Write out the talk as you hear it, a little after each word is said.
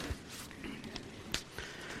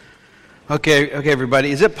Okay, everybody.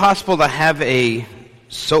 Is it possible to have a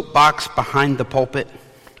soapbox behind the pulpit?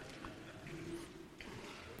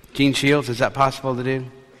 Gene Shields, is that possible to do?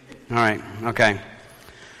 All right, okay.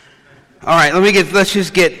 All right, let's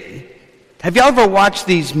just get, have y'all ever watched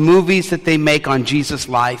these movies that they make on Jesus'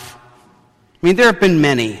 life? I mean, there have been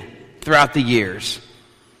many throughout the years.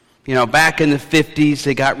 You know, back in the 50s,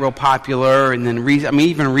 they got real popular, and then,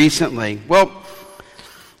 even recently. Well,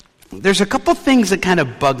 there's a couple things that kind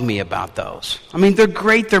of bug me about those. I mean, they're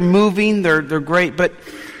great, they're moving, they're great, but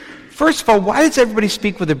first of all, why does everybody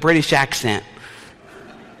speak with a British accent?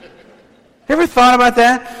 Ever thought about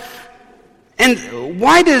that? And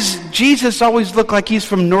why does Jesus always look like he's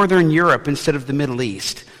from Northern Europe instead of the Middle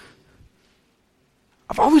East?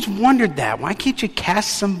 I've always wondered that. Why can't you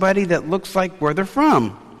cast somebody that looks like where they're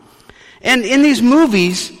from? And in these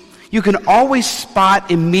movies, you can always spot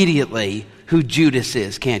immediately who Judas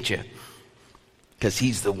is, can't you? Because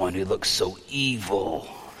he's the one who looks so evil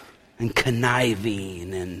and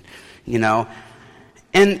conniving and,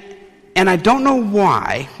 And I don't know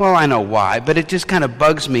why, well, I know why, but it just kind of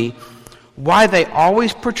bugs me why they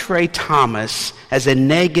always portray Thomas as a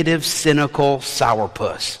negative, cynical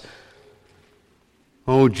sourpuss.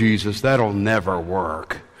 Oh, Jesus, that'll never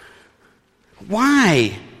work.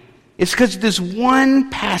 Why? It's because of this one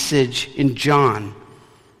passage in John.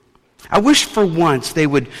 I wish for once they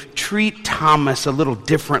would treat Thomas a little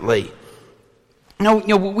differently.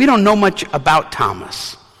 We don't know much about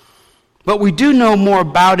Thomas, but we do know more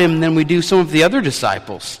about him than we do some of the other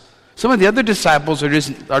disciples. Some of the other disciples are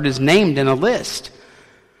just named in a list.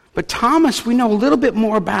 But Thomas, we know a little bit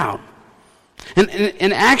more about.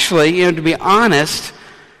 And actually, to be honest,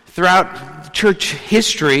 throughout church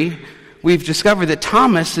history, we've discovered that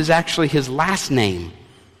Thomas is actually his last name.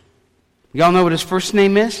 Y'all know what his first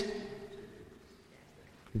name is?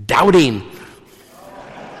 Doubting.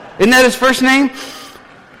 Isn't that his first name?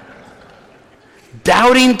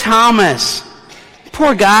 Doubting Thomas.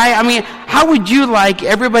 Poor guy. I mean, how would you like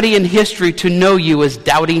everybody in history to know you as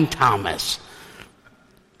Doubting Thomas?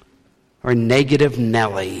 Or Negative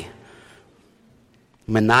Nelly?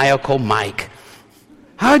 Maniacal Mike?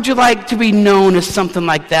 How would you like to be known as something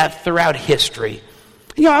like that throughout history?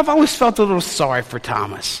 I've always felt a little sorry for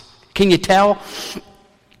Thomas. Can you tell?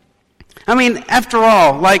 I mean, after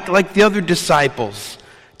all, like the other disciples,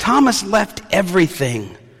 Thomas left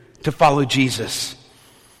everything to follow Jesus.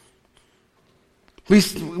 We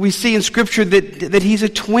see in Scripture that he's a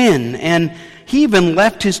twin, and he even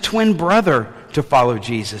left his twin brother to follow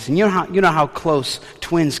Jesus. And you know how close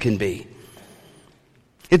twins can be.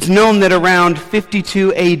 It's known that around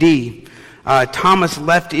 52 A.D., Thomas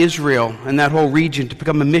left Israel and that whole region to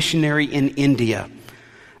become a missionary in India.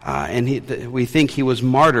 And we think he was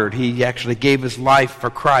martyred. He actually gave his life for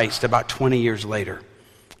Christ about 20 years later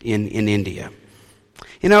in India.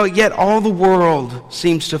 Yet all the world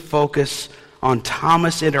seems to focus on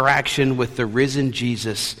Thomas' interaction with the risen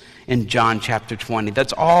Jesus in John chapter 20.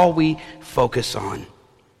 That's all we focus on.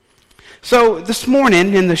 So this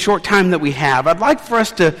morning, in the short time that we have, I'd like for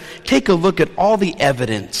us to take a look at all the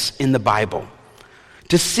evidence in the Bible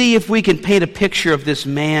to see if we can paint a picture of this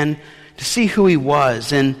man, to see who he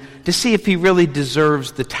was, and to see if he really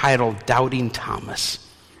deserves the title Doubting Thomas.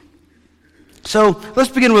 So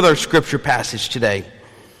let's begin with our scripture passage today.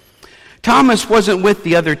 Thomas wasn't with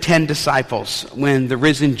the other 10 disciples when the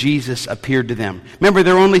risen Jesus appeared to them. Remember,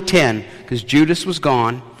 there were only 10 because Judas was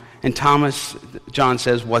gone and Thomas, John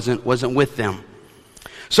says, wasn't with them.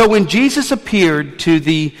 So when Jesus appeared to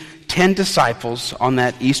the 10 disciples on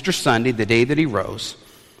that Easter Sunday, the day that he rose,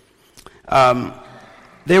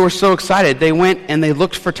 they were so excited. They went and they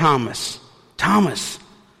looked for Thomas. Thomas,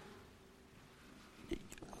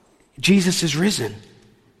 Jesus is risen.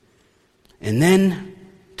 And then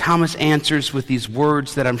Thomas answers with these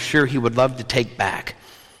words that I'm sure he would love to take back.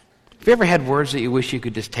 Have you ever had words that you wish you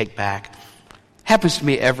could just take back? Happens to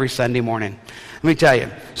me every Sunday morning. Let me tell you.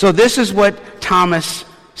 So this is what Thomas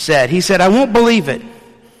said. He said, I won't believe it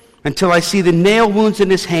until I see the nail wounds in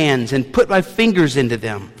his hands and put my fingers into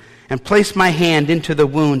them and place my hand into the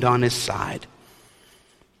wound on his side.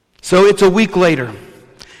 So it's a week later,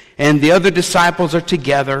 and the other disciples are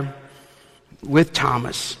together with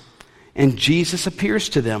Thomas. And Jesus appears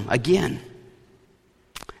to them again.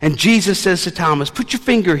 And Jesus says to Thomas, put your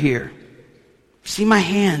finger here. See my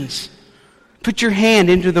hands. Put your hand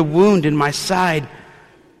into the wound in my side.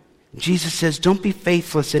 Jesus says, don't be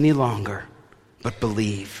faithless any longer, but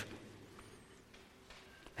believe.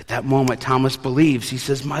 At that moment, Thomas believes. He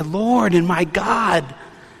says, my Lord and my God.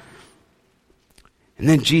 And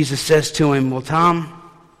then Jesus says to him, well,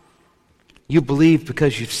 Tom, you believe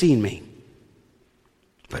because you've seen me.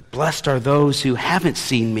 But blessed are those who haven't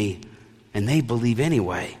seen me, and they believe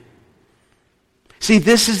anyway. See,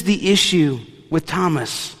 this is the issue with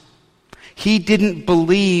Thomas. He didn't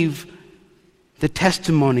believe the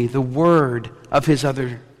testimony, the word of his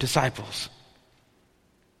other disciples.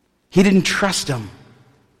 He didn't trust them.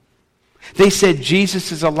 They said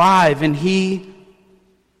Jesus is alive, and he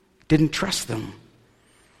didn't trust them.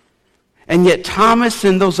 And yet Thomas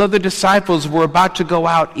and those other disciples were about to go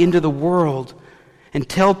out into the world and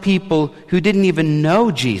tell people who didn't even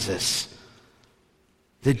know Jesus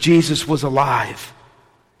that Jesus was alive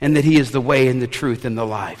and that he is the way and the truth and the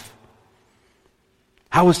life.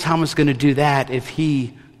 How was Thomas going to do that if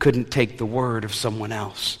he couldn't take the word of someone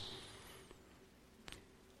else?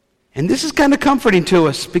 And this is kind of comforting to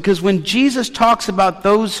us, because when Jesus talks about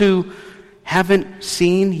those who haven't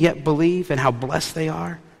seen yet believe and how blessed they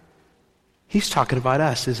are, he's talking about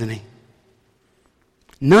us, isn't he?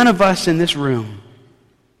 None of us in this room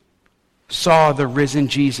saw the risen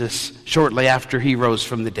Jesus shortly after he rose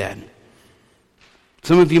from the dead.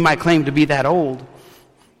 Some of you might claim to be that old,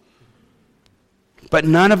 but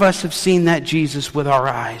none of us have seen that Jesus with our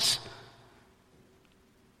eyes.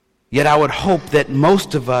 Yet I would hope that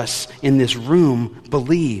most of us in this room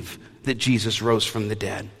believe that Jesus rose from the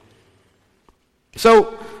dead.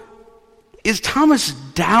 So, is Thomas'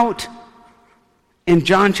 doubt in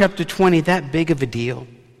John chapter 20 that big of a deal?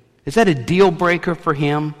 Is that a deal breaker for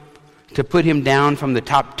him to put him down from the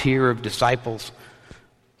top tier of disciples?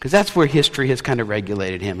 Because that's where history has kind of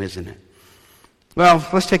regulated him, isn't it? Well,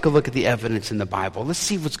 let's take a look at the evidence in the Bible. Let's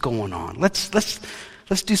see what's going on. Let's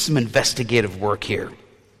do some investigative work here.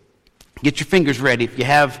 Get your fingers ready. If you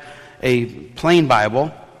have a plain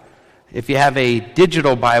Bible, if you have a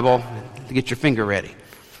digital Bible, get your finger ready.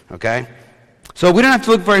 Okay? So we don't have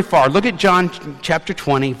to look very far. Look at John chapter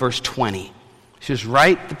 20, verse 20. It's just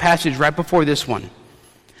the passage right before this one.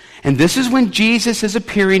 And this is when Jesus is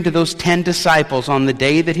appearing to those 10 disciples on the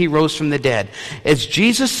day that he rose from the dead. As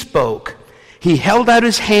Jesus spoke, he held out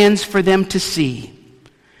his hands for them to see,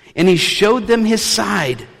 and he showed them his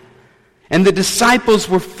side. And the disciples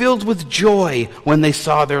were filled with joy when they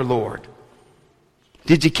saw their Lord.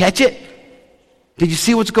 Did you catch it? Did you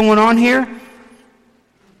see what's going on here?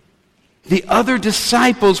 The other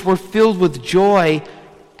disciples were filled with joy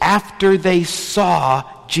after they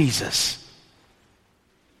saw Jesus.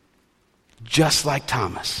 Just like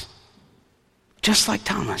Thomas. Just like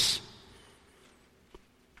Thomas.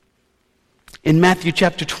 In Matthew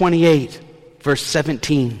chapter 28, verse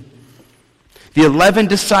 17, the 11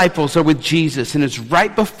 disciples are with Jesus, and it's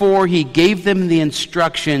right before he gave them the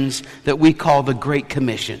instructions that we call the Great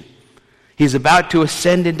Commission. He's about to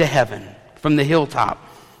ascend into heaven from the hilltop.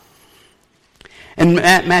 And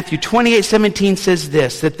Matthew 28:17 says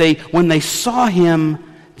this, that when they saw him,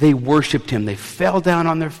 they worshiped him. They fell down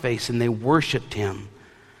on their face and they worshiped him.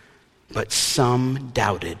 But some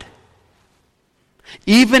doubted.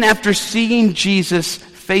 Even after seeing Jesus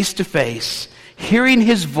face to face, hearing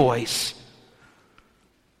his voice,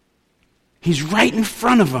 he's right in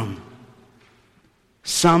front of them.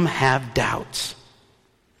 Some have doubts.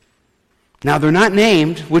 Now they're not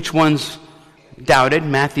named which ones doubted.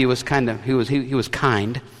 Matthew was he was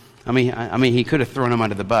kind. I mean he could have thrown them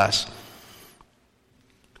under the bus.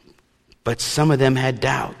 But some of them had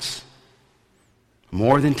doubts.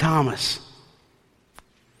 More than Thomas.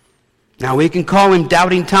 Now we can call him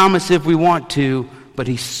Doubting Thomas if we want to, but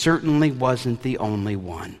he certainly wasn't the only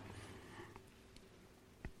one.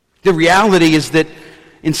 The reality is that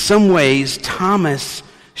in some ways, Thomas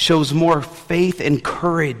shows more faith and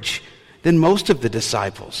courage than most of the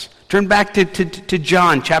disciples. Turn back to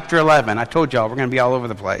John chapter 11. I told y'all we're going to be all over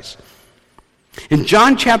the place. In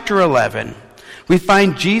John chapter 11, we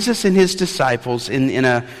find Jesus and his disciples in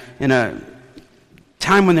a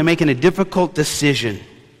time when they're making a difficult decision.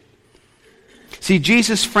 See,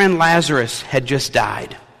 Jesus' friend Lazarus had just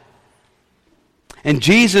died. And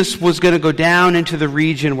Jesus was going to go down into the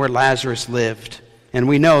region where Lazarus lived. And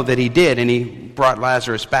we know that he did, and he brought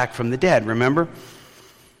Lazarus back from the dead, remember?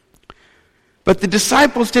 But the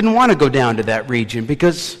disciples didn't want to go down to that region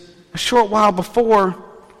because a short while before,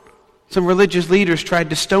 some religious leaders tried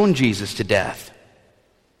to stone Jesus to death.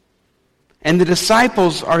 And the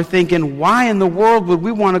disciples are thinking, why in the world would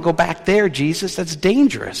we want to go back there, Jesus? That's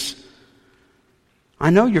dangerous. I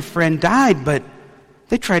know your friend died, but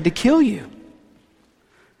they tried to kill you.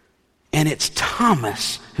 And it's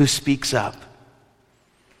Thomas who speaks up.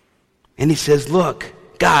 And he says, look,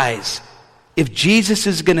 guys, if Jesus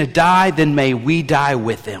is going to die, then may we die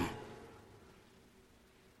with him.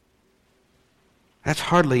 That's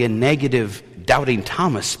hardly a negative Doubting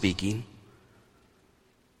Thomas speaking.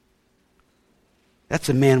 That's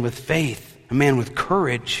a man with faith, a man with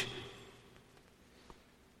courage.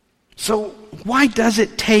 So why does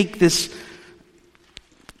it take this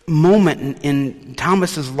moment in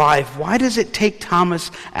Thomas's life? Why does it take Thomas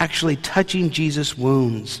actually touching Jesus'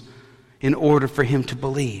 wounds in order for him to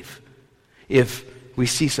believe? If we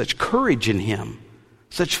see such courage in him,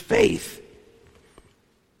 such faith.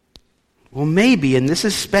 Well, maybe, and this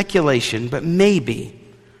is speculation, but maybe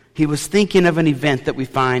he was thinking of an event that we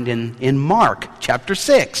find in Mark chapter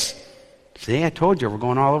 6. See, I told you we're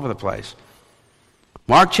going all over the place.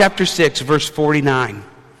 Mark chapter 6, verse 49.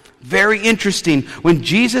 Very interesting. When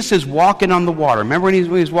Jesus is walking on the water, remember when he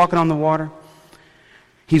was walking on the water?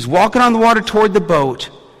 He's walking on the water toward the boat.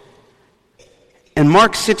 And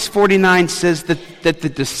Mark 6:49 says that the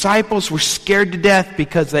disciples were scared to death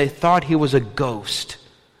because they thought he was a ghost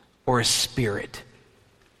or a spirit.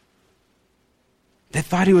 They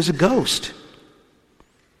thought he was a ghost.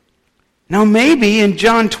 Now maybe in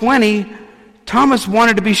John 20, Thomas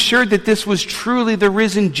wanted to be sure that this was truly the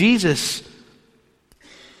risen Jesus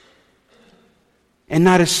and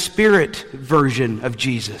not a spirit version of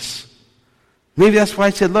Jesus. Maybe that's why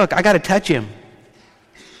I said, look, I got to touch him.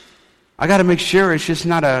 I got to make sure it's just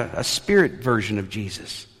not a spirit version of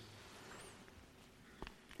Jesus.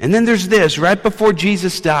 And then there's this, right before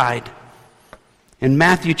Jesus died, in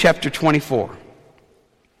Matthew chapter 24.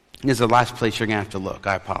 This is the last place you're going to have to look.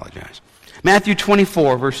 I apologize. Matthew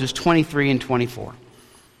 24, verses 23 and 24.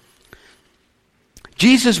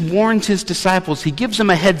 Jesus warns his disciples. He gives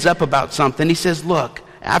them a heads up about something. He says, look,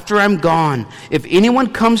 after I'm gone, if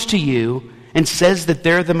anyone comes to you and says that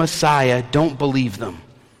they're the Messiah, don't believe them.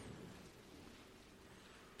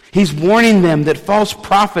 He's warning them that false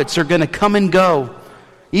prophets are going to come and go,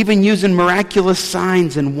 even using miraculous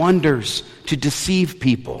signs and wonders to deceive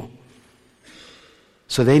people.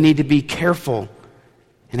 So they need to be careful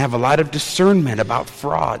and have a lot of discernment about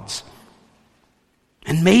frauds.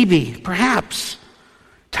 And maybe, perhaps,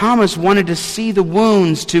 Thomas wanted to see the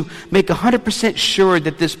wounds to make 100% sure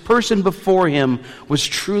that this person before him was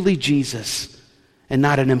truly Jesus and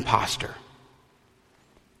not an imposter.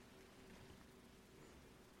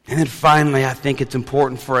 And then finally, I think it's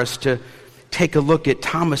important for us to take a look at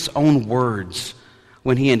Thomas' own words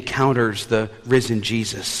when he encounters the risen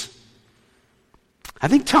Jesus. I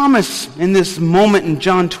think Thomas, in this moment in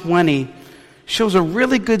John 20, shows a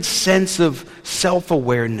really good sense of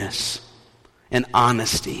self-awareness and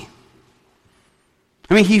honesty.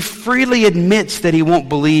 I mean, he freely admits that he won't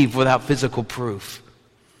believe without physical proof.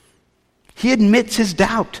 He admits his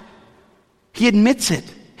doubt. He admits it.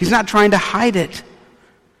 He's not trying to hide it.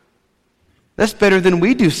 That's better than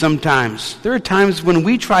we do sometimes. There are times when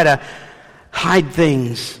we try to hide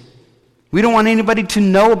things. We don't want anybody to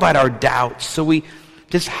know about our doubts, so we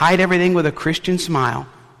just hide everything with a Christian smile.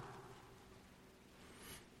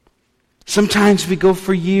 Sometimes we go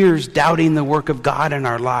for years doubting the work of God in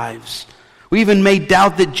our lives. We even may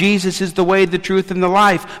doubt that Jesus is the way, the truth, and the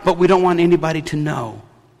life, but we don't want anybody to know.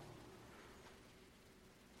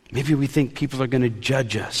 Maybe we think people are going to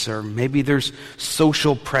judge us, or maybe there's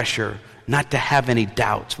social pressure not to have any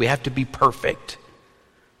doubts. We have to be perfect.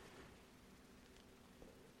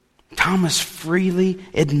 Thomas freely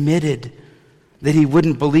admitted that he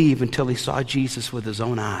wouldn't believe until he saw Jesus with his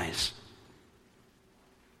own eyes.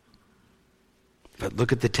 But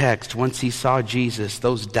look at the text. Once he saw Jesus,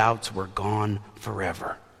 those doubts were gone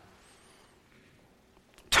forever.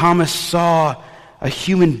 Thomas saw a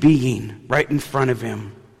human being right in front of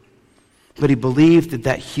him, but he believed that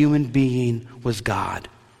that human being was God.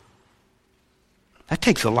 That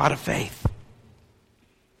takes a lot of faith.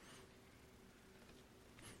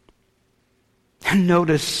 And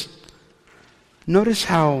notice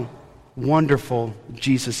how wonderful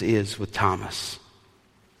Jesus is with Thomas.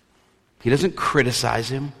 He doesn't criticize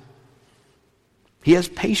him. He has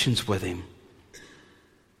patience with him.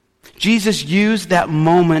 Jesus used that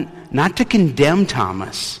moment not to condemn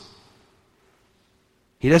Thomas.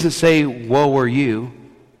 He doesn't say, woe are you.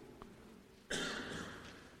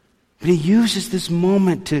 But he uses this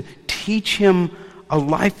moment to teach him a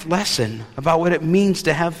life lesson about what it means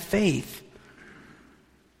to have faith.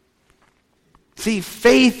 See,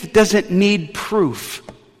 faith doesn't need proof.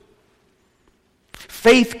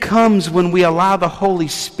 Faith comes when we allow the Holy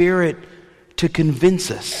Spirit to convince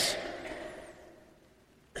us.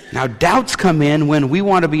 Now, doubts come in when we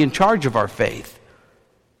want to be in charge of our faith.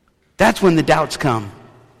 That's when the doubts come.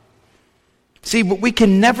 See, but we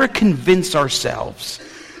can never convince ourselves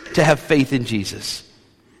to have faith in Jesus.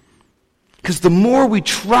 Because the more we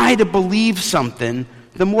try to believe something,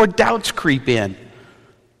 the more doubts creep in. Have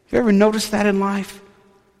you ever noticed that in life?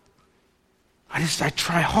 I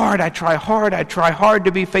try hard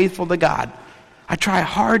to be faithful to God. I try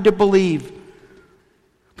hard to believe.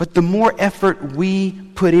 But the more effort we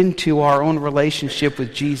put into our own relationship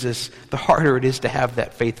with Jesus, the harder it is to have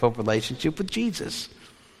that faithful relationship with Jesus.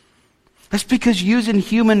 That's because using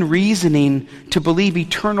human reasoning to believe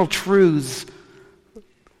eternal truths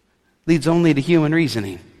leads only to human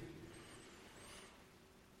reasoning.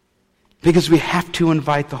 Because we have to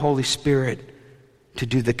invite the Holy Spirit to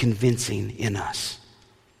do the convincing in us.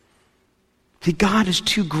 See, God is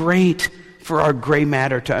too great for our gray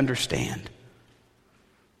matter to understand.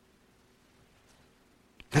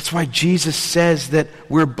 That's why Jesus says that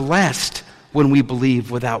we're blessed when we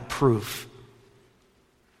believe without proof.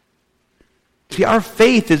 See, our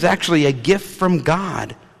faith is actually a gift from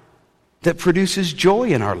God that produces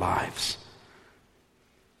joy in our lives.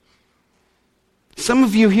 Some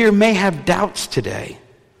of you here may have doubts today.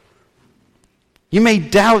 You may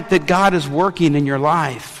doubt that God is working in your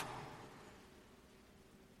life.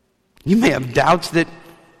 You may have doubts that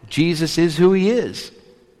Jesus is who he is.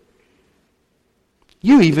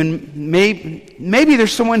 You even maybe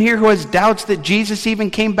there's someone here who has doubts that Jesus even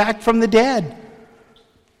came back from the dead.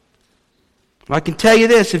 Well, I can tell you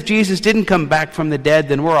this, if Jesus didn't come back from the dead,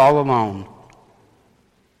 then we're all alone.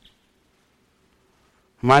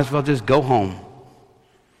 Might as well just go home.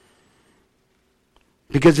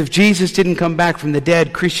 Because if Jesus didn't come back from the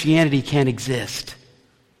dead, Christianity can't exist.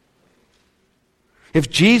 If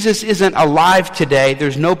Jesus isn't alive today,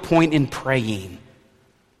 there's no point in praying.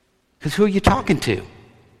 Because who are you talking to?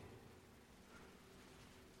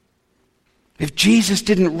 If Jesus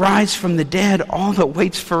didn't rise from the dead, all that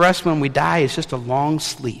waits for us when we die is just a long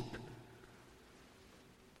sleep.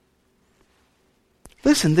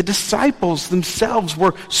 Listen, the disciples themselves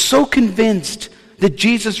were so convinced that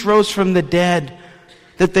Jesus rose from the dead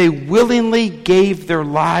that they willingly gave their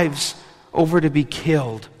lives over to be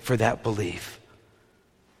killed for that belief.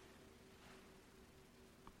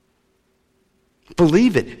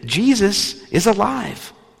 Believe it. Jesus is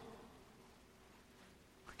alive.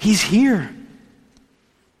 He's here.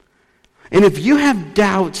 And if you have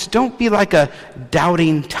doubts, don't be like a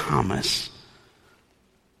doubting Thomas,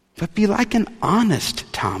 but be like an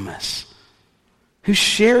honest Thomas who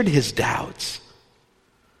shared his doubts.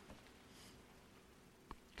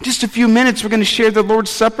 In just a few minutes, we're going to share the Lord's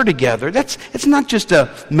Supper together. It's not just a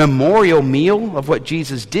memorial meal of what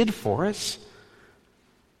Jesus did for us.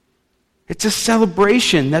 It's a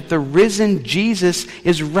celebration that the risen Jesus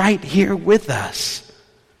is right here with us.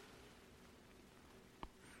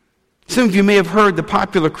 Some of you may have heard the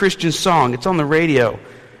popular Christian song. It's on the radio.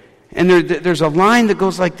 And there's a line that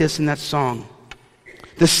goes like this in that song.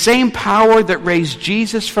 The same power that raised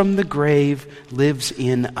Jesus from the grave lives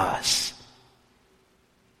in us.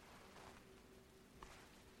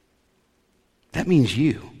 That means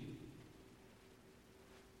you.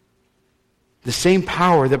 The same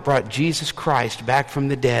power that brought Jesus Christ back from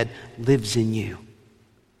the dead lives in you.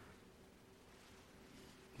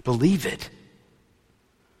 Believe it.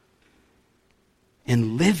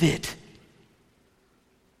 And live it.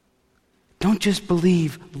 Don't just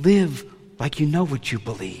believe, live like you know what you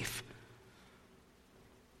believe.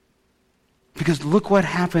 Because look what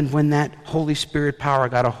happened when that Holy Spirit power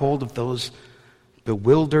got a hold of those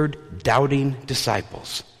bewildered, doubting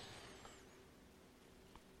disciples.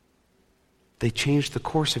 They changed the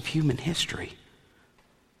course of human history.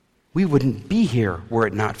 We wouldn't be here were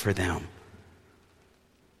it not for them.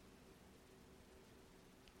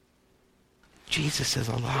 Jesus is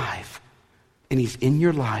alive, and he's in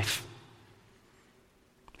your life,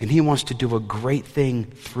 and he wants to do a great thing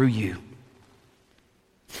through you,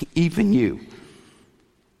 even you.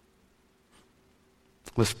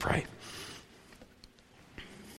 Let's pray.